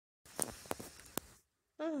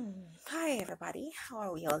Hi everybody, how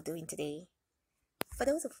are we all doing today? For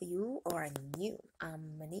those of you who are new,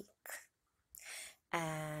 I'm Monique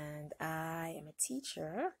and I am a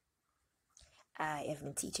teacher. I have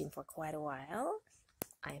been teaching for quite a while.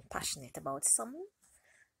 I am passionate about some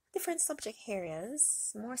different subject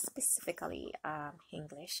areas, more specifically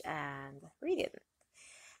English and reading.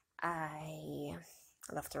 I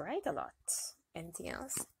love to write a lot. Anything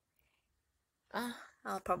else?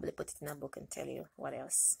 I'll probably put it in a book and tell you what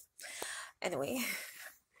else. Anyway,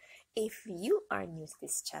 if you are new to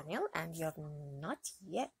this channel and you have not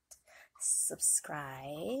yet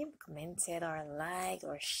subscribed, commented, or liked,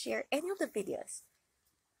 or shared any of the videos,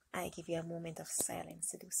 I give you a moment of silence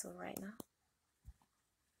to do so right now.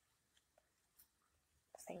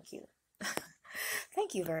 Thank you.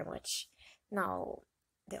 Thank you very much. Now,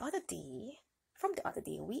 from the other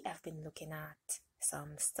day, we have been looking at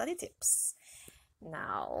some study tips.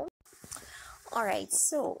 Now, alright,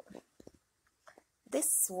 so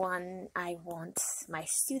this one I want my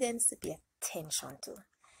students to pay attention to.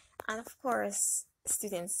 And of course,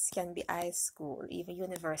 students can be high school, even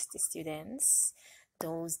university students,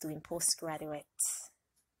 those doing postgraduate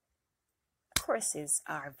courses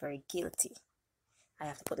are very guilty. I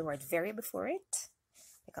have to put the word very before it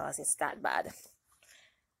because it's that bad.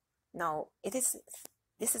 Now, this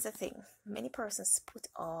is the thing. Many persons put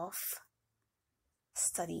off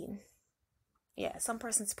studying. Yeah, some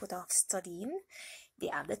persons put off studying. They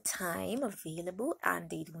have the time available and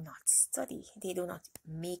they do not study. They do not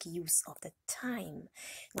make use of the time.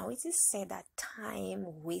 Now, it is said that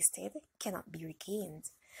time wasted cannot be regained.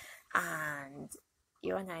 And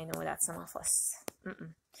you and I know that some of us,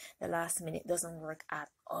 the last minute doesn't work at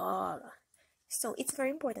all. So it's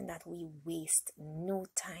very important that we waste no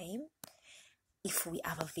time. If we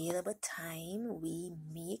have available time, we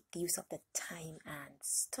make use of the time and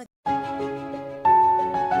study.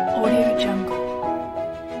 Audio Jungle.